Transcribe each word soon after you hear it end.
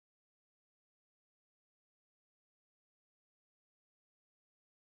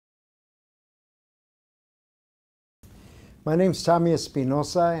My name is Tommy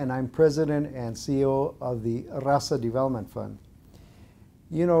Espinoza, and I'm President and CEO of the Raza Development Fund.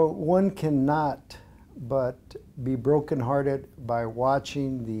 You know, one cannot but be brokenhearted by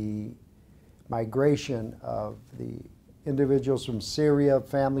watching the migration of the individuals from Syria,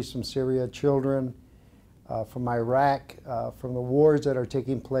 families from Syria, children from Iraq, from the wars that are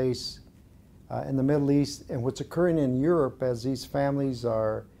taking place in the Middle East, and what's occurring in Europe as these families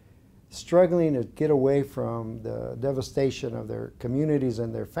are struggling to get away from the devastation of their communities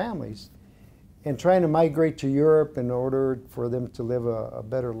and their families and trying to migrate to Europe in order for them to live a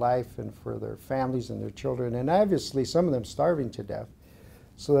better life and for their families and their children, and obviously some of them starving to death,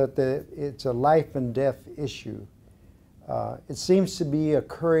 so that it's a life and death issue. It seems to be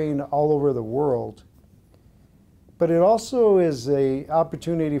occurring all over the world, but it also is an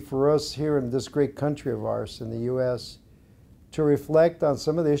opportunity for us here in this great country of ours in the U.S. to reflect on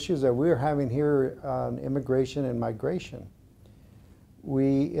some of the issues that we're having here on immigration and migration.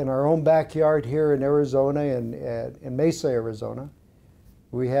 We, in our own backyard here in Arizona, in Mesa, Arizona,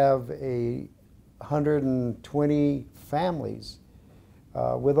 we have 120 families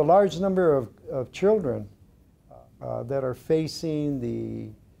with a large number of children that are facing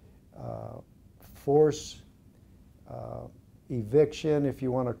the forced eviction, if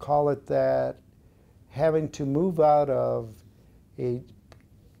you want to call it that, having to move out of a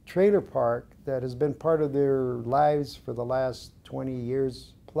trailer park that has been part of their lives for the last 20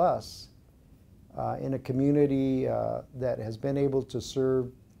 years plus in a community that has been able to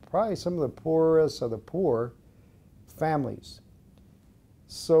serve probably some of the poorest of the poor families.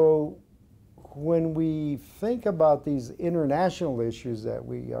 So when we think about these international issues that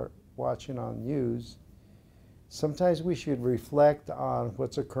we are watching on news, sometimes we should reflect on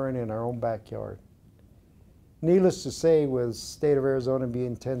what's occurring in our own backyard. Needless to say, with the state of Arizona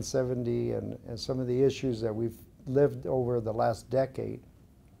being 1070 and some of the issues that we've lived over the last decade,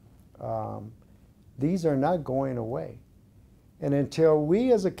 these are not going away. And until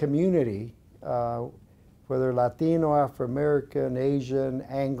we as a community, whether Latino, Afro-American, Asian,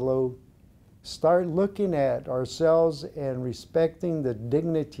 Anglo, start looking at ourselves and respecting the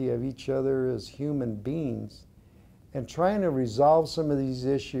dignity of each other as human beings and trying to resolve some of these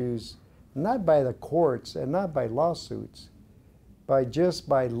issues not by the courts and not by lawsuits, but just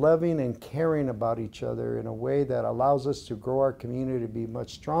by loving and caring about each other in a way that allows us to grow our community to be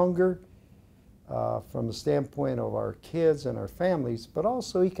much stronger from the standpoint of our kids and our families, but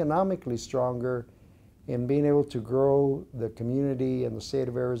also economically stronger in being able to grow the community in the state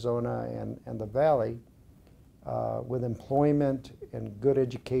of Arizona and the Valley with employment and good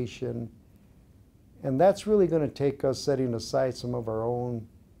education. And that's really going to take us setting aside some of our own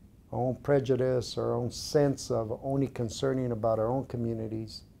prejudice, our own sense of only concerning about our own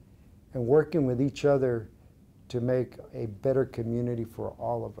communities, and working with each other to make a better community for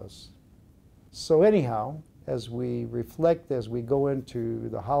all of us. So anyhow, as we reflect, as we go into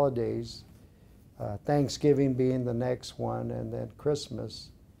the holidays, Thanksgiving being the next one, and then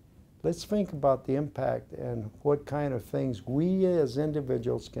Christmas, let's think about the impact and what kind of things we as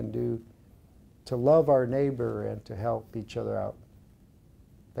individuals can do to love our neighbor and to help each other out.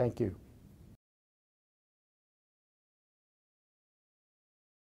 Thank you.